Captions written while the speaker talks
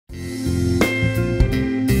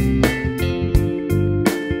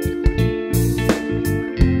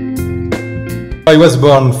I was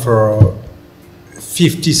born for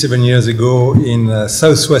 57 years ago in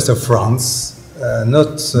southwest of France,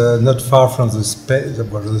 not far from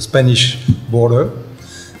the Spanish border,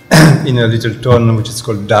 in a little town which is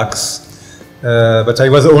called Dax. But I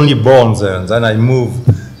was only born there, and then I moved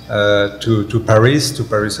to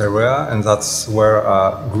Paris area, and that's where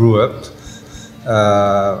I grew up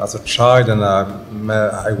as a child, and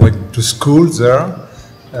I went to school there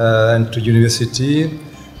and to university.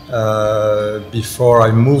 Before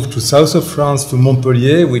I moved to south of France, to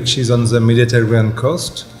Montpellier, which is on the Mediterranean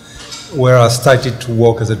coast, where I started to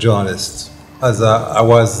work as a journalist, as I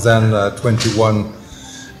was then 21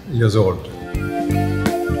 years old.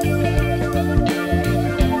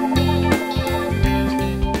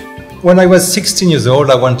 When I was 16 years old,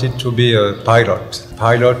 I wanted to be a pilot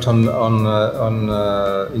in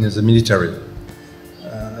the military.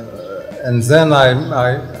 And then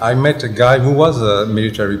I met a guy who was a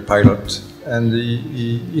military pilot, and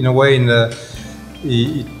he in a way,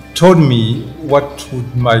 he told me what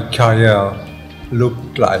would my career look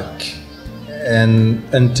like, and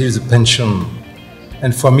until the pension.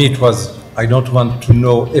 And for me, it was, I don't want to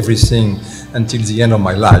know everything until the end of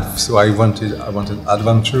my life. So I wanted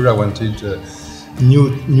adventure, I wanted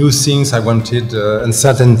new things, I wanted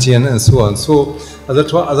uncertainty, and so on. So at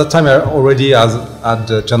that time, I already had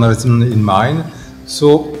journalism in mind.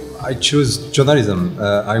 So I chose journalism.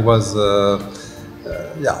 I was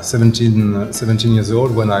 17 years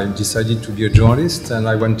old when I decided to be a journalist, and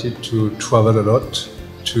I wanted to travel a lot,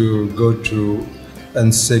 to go to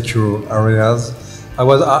unsecure areas.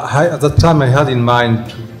 At that time, I had in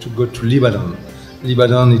mind to go to Lebanon.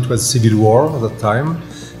 Lebanon, it was civil war at that time.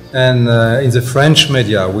 And in the French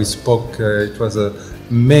media, we spoke, it was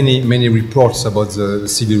many reports about the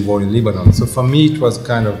civil war in Lebanon. So for me, it was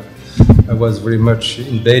kind of, I was very much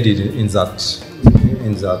embedded in that.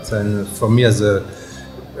 And for me, as a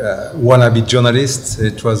wannabe journalist,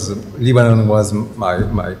 Lebanon was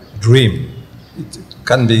my dream. It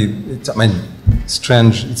can be, I mean,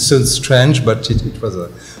 strange, it sounds strange, but it was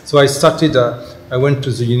so I started, I went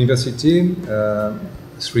to the university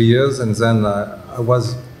 3 years, and then I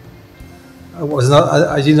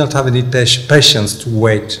did not have any patience to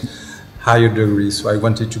wait higher degree, so I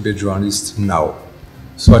wanted to be a journalist now.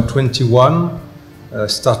 So at 21, I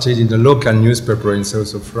started in the local newspaper in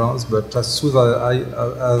south of France, but as soon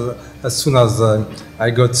as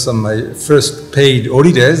I got my first paid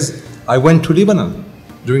holidays, I went to Lebanon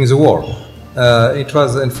during the war.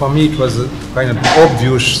 And for me, it was a kind of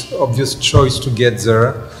obvious choice to get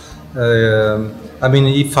there. I mean,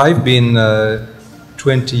 if I've been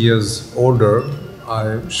 20 years older,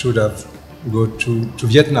 I should have gone to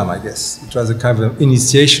Vietnam, I guess. It was a kind of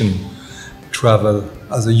initiation travel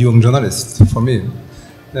as a young journalist for me.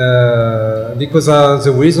 Because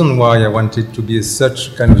the reason why I wanted to be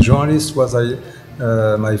such kind of journalist was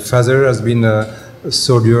my father has been a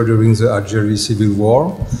soldier during the Algerian civil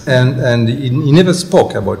war, and he never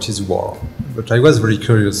spoke about his war, but I was very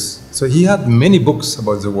curious. So he had many books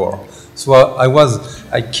about the war. So I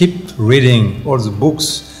kept reading all the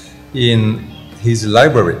books in his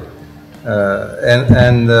library,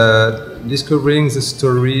 and discovering the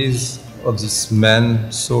stories of these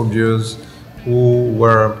men, soldiers, who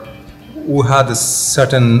had a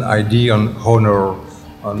certain idea on honor,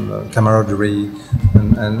 on camaraderie,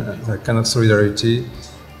 and that kind of solidarity.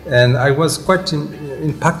 And I was quite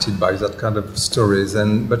impacted by that kind of stories.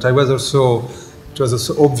 But it was also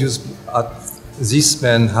obvious that these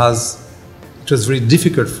men it was very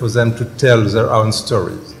difficult for them to tell their own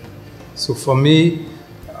stories. So for me,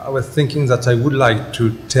 I was thinking that I would like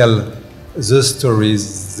to tell the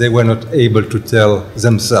stories they were not able to tell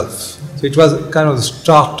themselves. So it was kind of the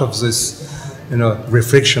start of this,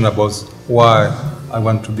 reflection about why I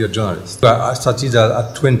want to be a journalist. I started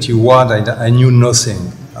at 21. I knew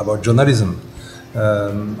nothing about journalism.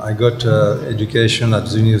 I got education at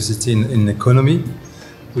the university in economy,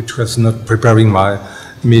 which was not preparing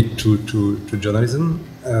me to journalism.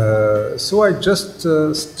 So I just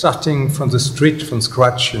starting from the street, from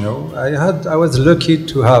scratch. I was lucky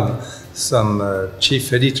to have some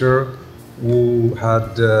chief editor who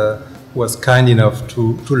was kind enough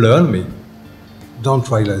to learn me. Don't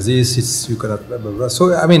write like this, you cannot, blah, blah, blah.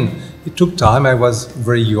 So, I mean, it took time. I was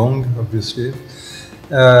very young, obviously.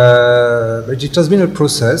 But it has been a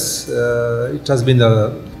process. It has been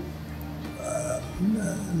a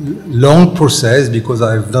long process because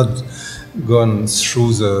I've not gone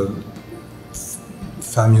through the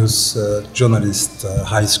famous journalist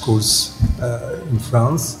high schools in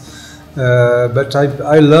France. But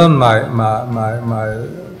I learned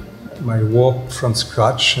my work from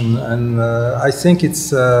scratch, and I think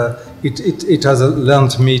it's it has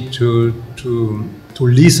learned me to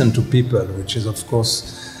listen to people, which is of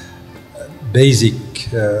course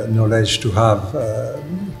basic knowledge to have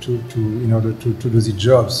in order to do the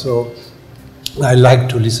job. So I like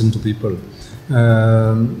to listen to people.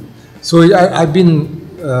 So I've been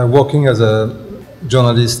working as a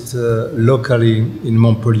journalist locally in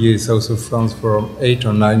Montpellier, south of France, for 8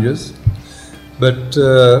 or 9 years, but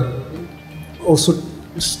also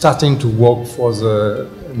starting to work for the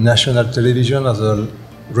national television as a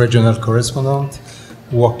regional correspondent,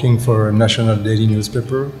 working for a national daily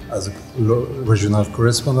newspaper as a regional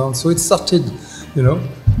correspondent. So it started, you know,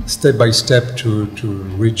 step by step to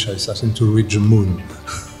reach, I started to reach the moon.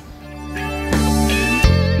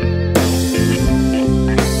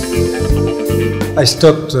 I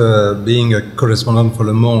stopped being a correspondent for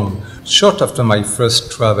Le Monde short after my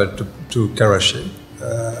first travel to Karachi.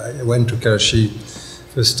 I went to Karachi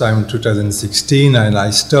first time in 2016, and I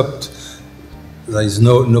stopped. There is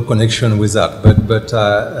no connection with that, but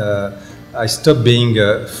I stopped being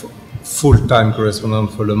a full-time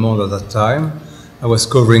correspondent for Le Monde at that time. I was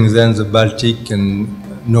covering then the Baltic and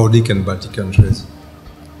Nordic and Baltic countries.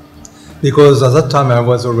 Because at that time I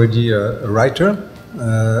was already a writer,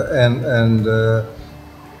 and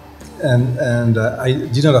I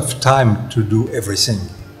didn't have time to do everything.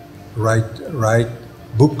 Write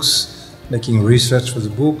books, making research for the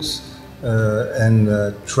books, and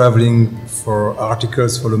traveling for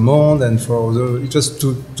articles for Le Monde and for other. It was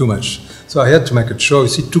too much. So I had to make a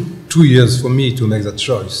choice. It took 2 years for me to make that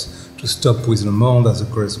choice, to stop with Le Monde as a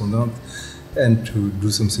correspondent and to do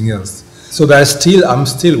something else. So that I'm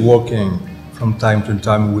still working from time to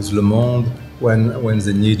time with Le Monde when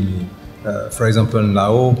they need me. For example,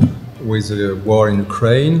 now with the war in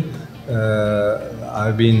Ukraine,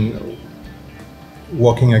 I've been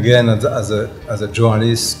working again as a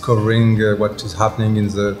journalist, covering what is happening in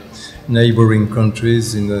the neighboring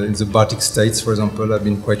countries, in the Baltic states, for example. I've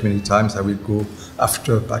been quite many times. I will go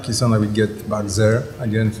after Pakistan. I will get back there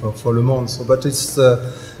again for Le Monde. So, but it's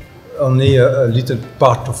only a little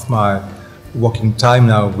part of my working time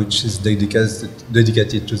now, which is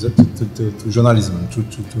dedicated to journalism,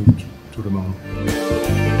 to Le Monde.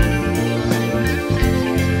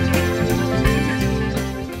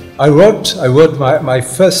 I wrote my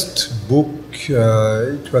first book.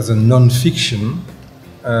 It was a non-fiction.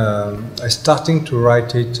 I started to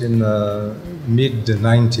write it in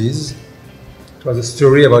mid-90s. It was a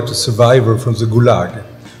story about a survivor from the Gulag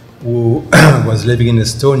who was living in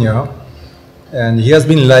Estonia, and he has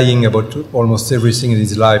been lying about almost everything in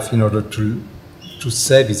his life in order to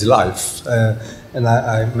save his life. And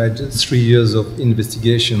I made 3 years of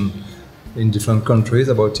investigation in different countries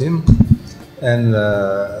about him, and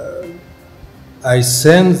I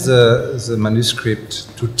sent the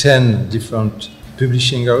manuscript to 10 different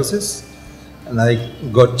publishing houses, and I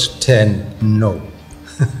got 10 no.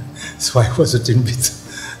 So I was a little bit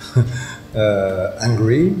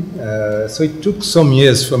angry. So it took some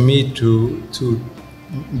years for me to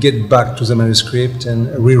get back to the manuscript and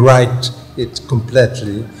rewrite it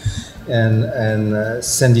completely and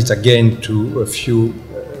send it again to a few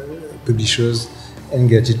publishers and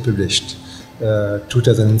get it published.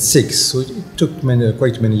 2006, so it took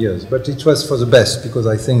quite many years, but it was for the best, because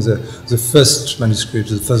I think the first manuscript,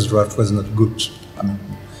 the first draft, was not good. I mean,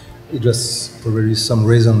 it was probably some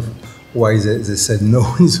reason why they said no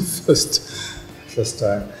in the first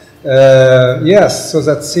time. Yes, so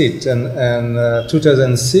that's it. And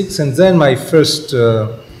 2006, and then my first,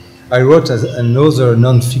 I wrote another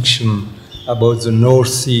non-fiction about the North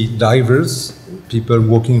Sea divers, people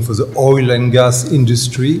working for the oil and gas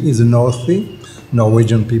industry in the North Sea,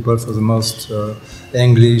 Norwegian people for the most,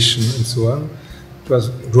 English and so on. It was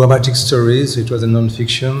dramatic stories, it was a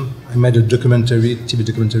non-fiction. I made a documentary, TV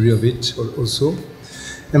documentary of it also.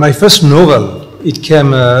 And my first novel, it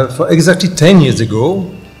came for exactly 10 years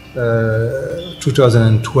ago,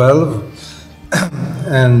 2012.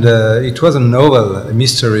 And it was a novel, a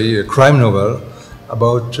mystery, a crime novel,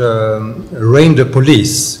 about reindeer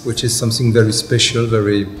police, which is something very special,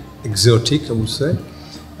 very exotic, I would say,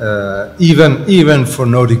 even for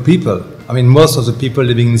Nordic people. I mean, most of the people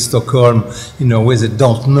living in Stockholm, in Norway, they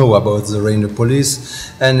don't know about the reindeer police,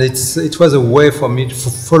 and it was a way for me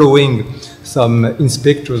following some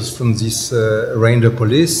inspectors from this reindeer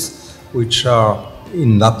police, which are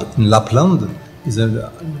in Lapland, is the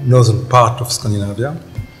northern part of Scandinavia.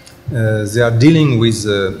 They are dealing with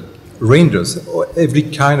reindeers, every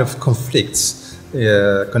kind of conflicts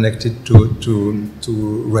connected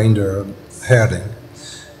to reindeer herding.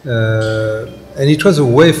 And it was a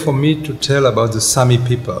way for me to tell about the Sami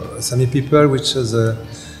people, which is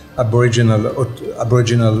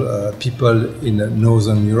Aboriginal people in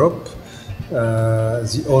Northern Europe,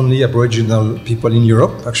 the only Aboriginal people in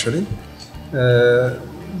Europe, actually,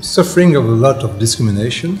 suffering of a lot of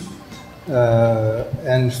discrimination,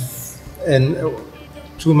 and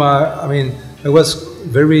to my, I mean, I was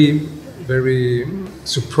very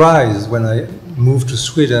surprised when I moved to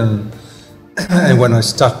Sweden and when I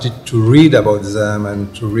started to read about them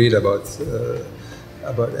and to read about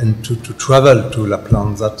and to travel to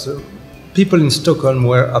Lapland, that people in Stockholm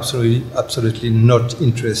were absolutely not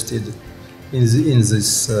interested in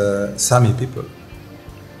this Sami people,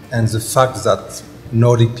 and the fact that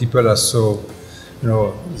Nordic people are so, you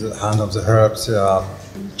know, the hand of the herbs, they are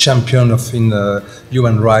champion of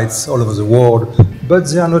human rights all over the world, but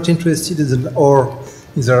they are not interested in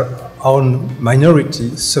their own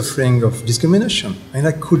minority suffering of discrimination, and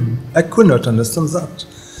I could not understand that.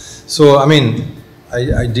 So I mean,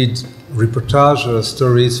 I did reportage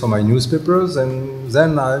stories for my newspapers, and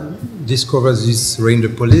then I discovered this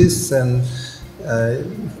Reindeer Police and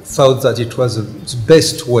thought that it was the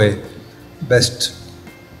best way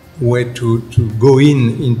to go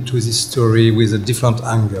into this story with a different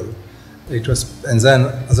angle. It was, and then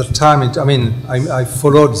at the time, I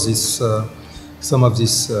followed this some of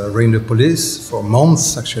this Reindeer Police for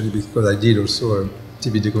months actually, because I did also a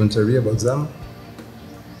TV documentary about them.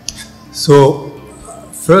 So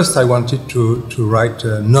first I wanted to write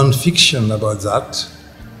non-fiction about that,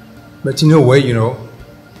 but in a way, you know,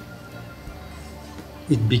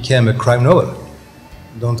 it became a crime novel.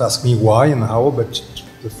 Don't ask me why and how, but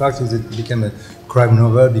the fact is it became a crime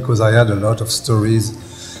novel because I had a lot of stories.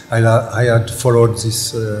 I had followed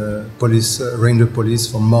this Reindeer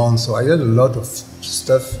Police for months, so I had a lot of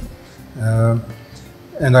stuff.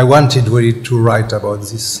 And I wanted really to write about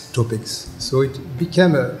these topics. So it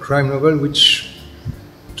became a crime novel which,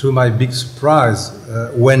 to my big surprise,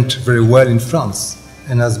 went very well in France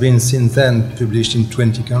and has been since then published in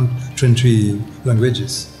 20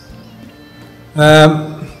 languages.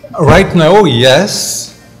 Right now,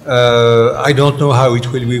 yes. I don't know how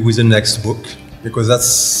it will be with the next book, because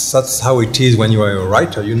that's how it is when you are a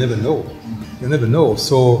writer. You never know. You never know.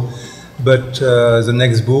 So, but the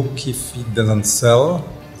next book, if it doesn't sell,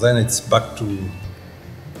 then it's back to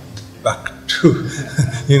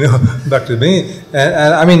you know, back to me.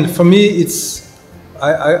 And I mean, for me, it's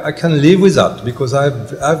I can live with that because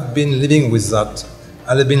I've been living with that.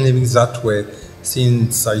 I've been living that way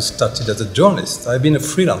since I started as a journalist. I've been a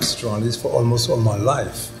freelance journalist for almost all my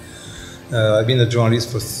life. I've been a journalist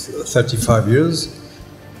for 35 years.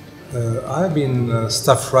 I've been a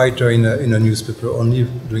staff writer in a newspaper only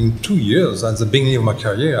during 2 years. At the beginning of my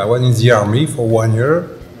career, I was in the army for 1 year,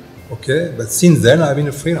 okay? But since then, I've been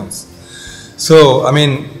a freelance. So, I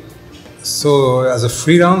mean, so as a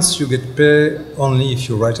freelance, you get paid only if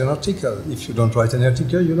you write an article. If you don't write an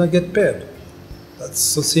article, you don't get paid. That's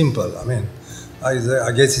so simple. I mean,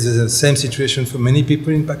 I guess it's the same situation for many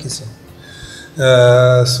people in Pakistan.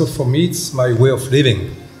 So for me, it's my way of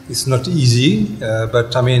living. It's not easy,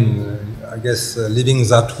 but I mean, I guess living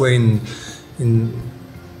that way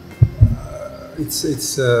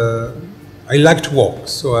I like to walk,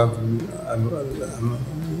 so I'm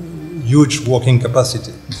huge walking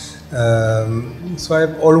capacity. So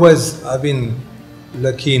I've been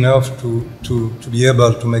lucky enough to be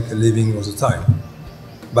able to make a living all the time,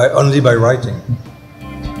 only by writing.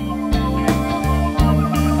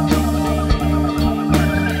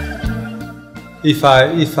 If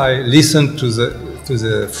I listen to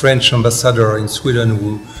the French ambassador in Sweden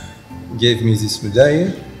who gave me this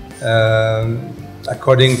medal,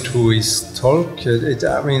 according to his talk,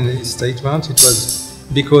 his statement, it was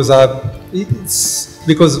because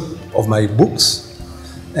of my books,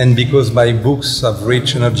 and because my books have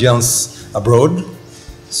reached an audience abroad,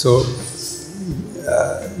 so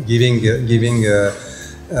giving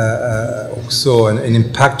also an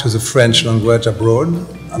impact to the French language abroad.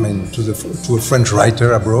 I mean, to a French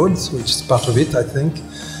writer abroad, which is part of it, I think.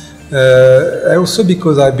 Also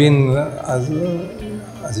because I've been, as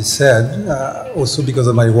he said, also because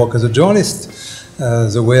of my work as a journalist,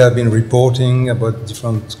 the way I've been reporting about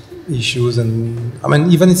different issues, and I mean,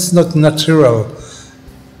 even it's not natural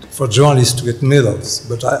for journalists to get medals,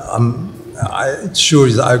 but it's sure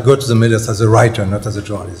I got the medals as a writer, not as a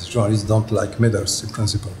journalist. Journalists don't like medals in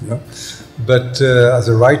principle, you know. But as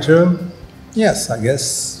a writer, yes, I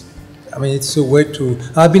guess. I mean, it's a way to.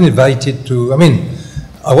 I've been invited to. I mean,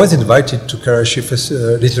 I was invited to Karachi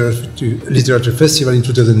Literature Festival in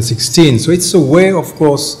 2016. So it's a way, of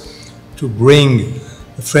course, to bring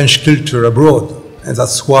the French culture abroad, and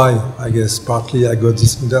that's why I guess partly I got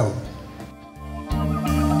this medal.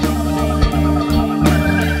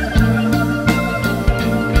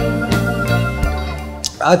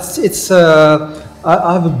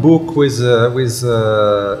 I have a book is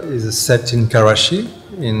set in Karachi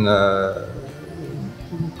in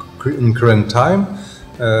current time.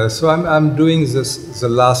 So I'm doing the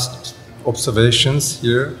last observations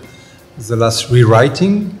here, the last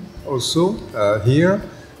rewriting also here,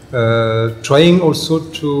 trying also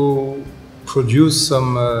to produce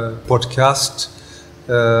some podcast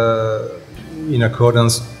in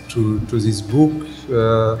accordance to this book.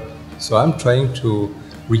 So I'm trying to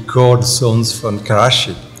record songs from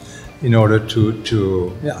Karachi in order to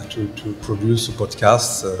produce a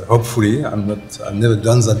podcast. Hopefully, I've never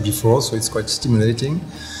done that before, so it's quite stimulating.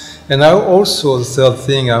 And now also the third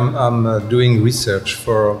thing, I'm doing research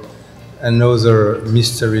for another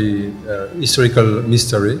mystery, historical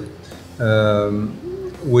mystery,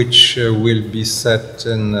 which will be set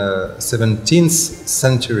in 17th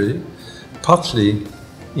century, partly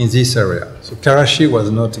in this area. So Karachi was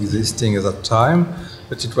not existing at that time,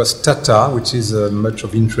 but it was Tata, which is much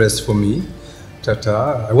of interest for me.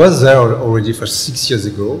 Tata, I was there already for 6 years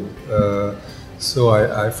ago. So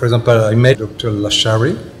for example, I met Dr.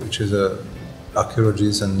 Lashari, which is an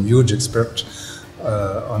archaeologist and huge expert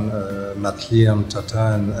on Matli and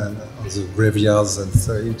Tata and on the graveyards, and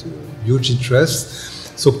so huge interest.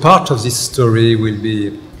 So part of this story will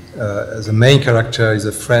be, the main character is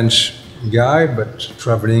a French guy, but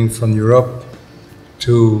traveling from Europe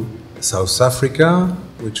to South Africa,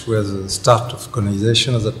 which was the start of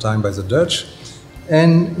colonization at that time by the Dutch,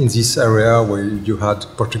 and in this area where you had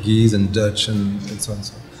Portuguese and Dutch and so on and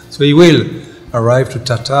so on. So he will arrive to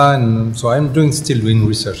Tata, and so I'm still doing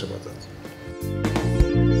research about that.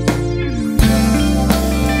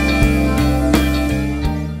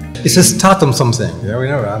 It's a start on something,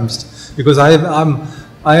 because I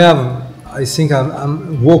think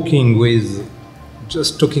I'm working with,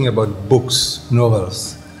 just talking about books,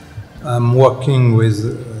 novels. I'm working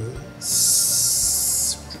with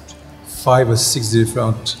 5 or 6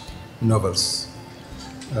 different novels.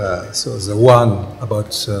 So the one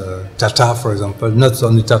about Tata, for example, not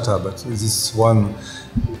only Tata, but this one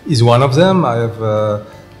is one of them. I have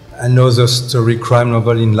another story, crime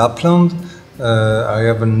novel in Lapland. I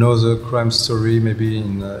have another crime story maybe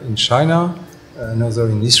in China, another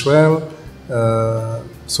in Israel.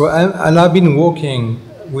 And I've been working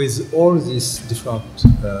with all these different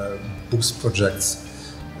books projects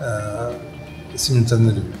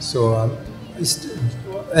simultaneously. So it's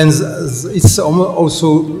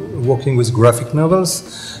also working with graphic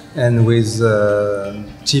novels and with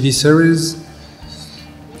TV series,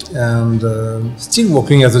 and still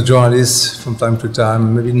working as a journalist from time to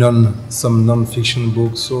time, maybe some non-fiction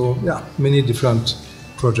books. So yeah, many different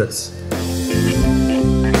projects.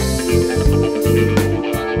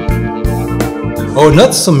 Oh,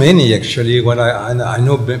 not so many actually. When I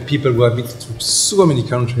know people who have been to so many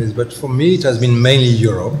countries, but for me it has been mainly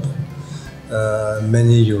Europe, and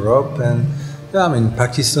yeah, I mean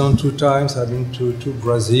Pakistan 2 times. I've been to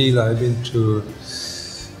Brazil. I've been to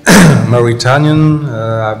Mauritania.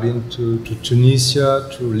 I've been to Tunisia,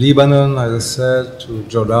 to Lebanon, as I said, to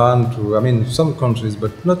Jordan, some countries,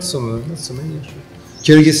 but not so many actually.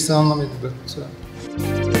 Kyrgyzstan,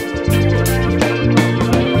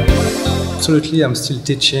 absolutely, I'm still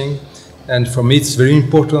teaching, and for me it's very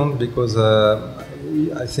important because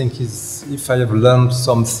I think if I have learned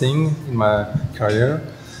something in my career,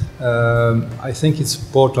 I think it's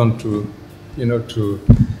important to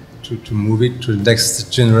move it to the next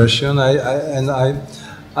generation.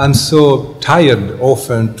 I'm so tired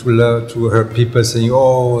often to hear people saying,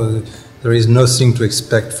 "Oh, there is nothing to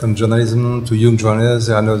expect from journalism to young journalists.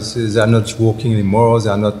 They are not working anymore.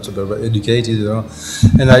 They are not educated."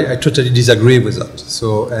 And I totally disagree with that.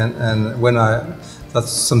 So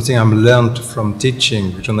that's something I've learned from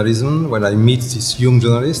teaching journalism. When I meet these young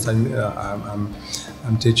journalists, I'm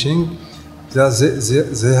teaching.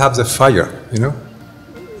 They have the fire,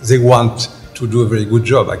 They want to do a very good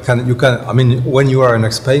job. When you are an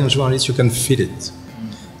experienced journalist, you can feel it.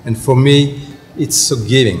 And for me, it's so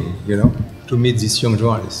giving, to meet these young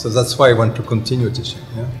journalists. So that's why I want to continue teaching.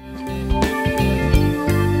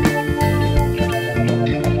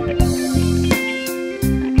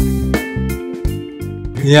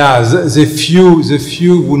 Yeah, the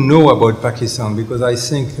few who know about Pakistan, because I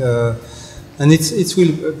think, and it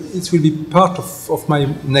will be part of my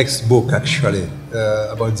next book actually,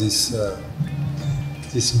 about this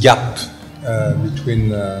gap between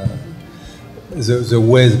the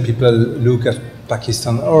way the people look at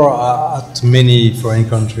Pakistan or at many foreign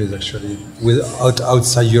countries actually,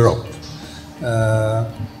 outside Europe.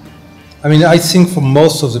 I think for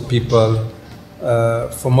most of the people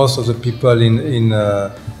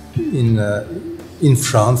in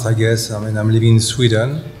France, I guess. I mean, I'm living in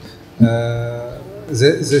Sweden.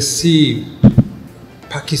 They see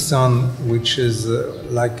Pakistan, which is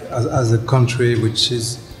like as a country which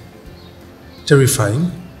is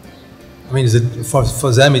terrifying. I mean,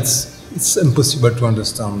 for them, it's impossible to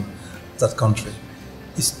understand that country.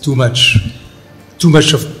 It's too much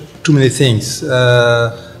of too many things.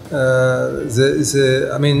 The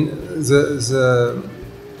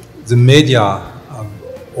media have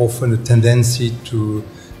often a tendency to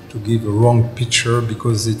give a wrong picture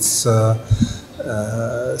because it's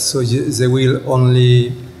so they will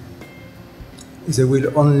only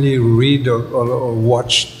read or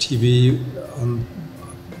watch TV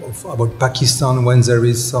about Pakistan when there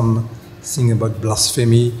is something about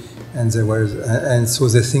blasphemy, and so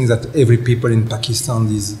they think that every people in Pakistan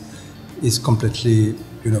is completely,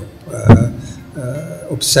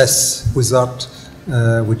 obsessed with that,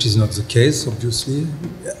 which is not the case, obviously,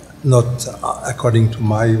 not according to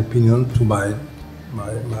my opinion, to my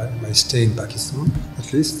stay in Pakistan,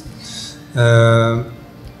 at least.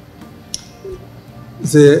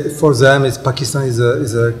 For them, Pakistan is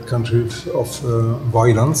a country of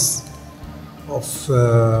violence,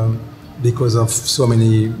 because of so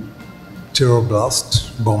many terror blasts,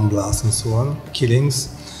 bomb blasts, and so on, killings.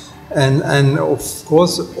 And of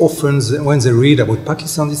course, often when they read about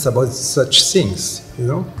Pakistan, it's about such things,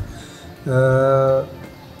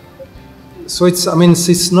 So it's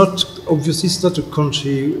not, obviously it's not a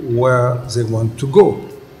country where they want to go.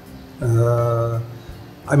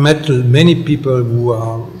 I met many people who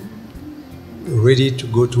are ready to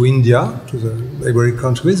go to India, to the neighboring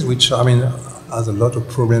countries, which has a lot of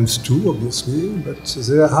problems too, obviously, but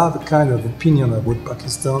they have a kind of opinion about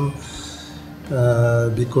Pakistan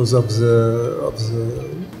because of the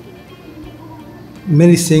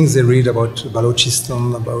many things they read about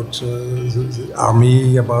Balochistan, about the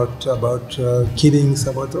army, about killings,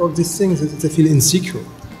 about all these things. They feel insecure.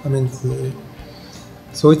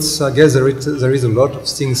 So I guess there is a lot of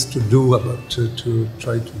things to do to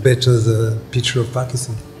try to better the picture of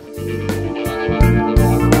Pakistan.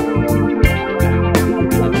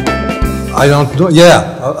 I don't know.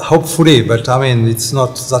 Yeah, hopefully, but it's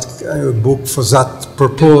not that book for that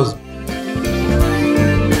purpose.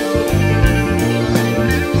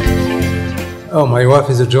 Oh, my wife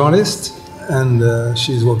is a journalist, and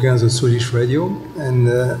she's working on the Swedish radio and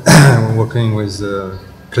working with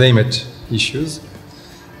climate issues.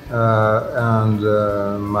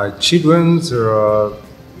 My children, there are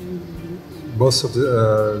both of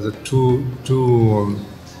the two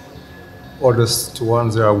oldest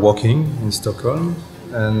ones, they are working in Stockholm,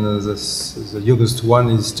 and the youngest one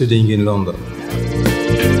is studying in London.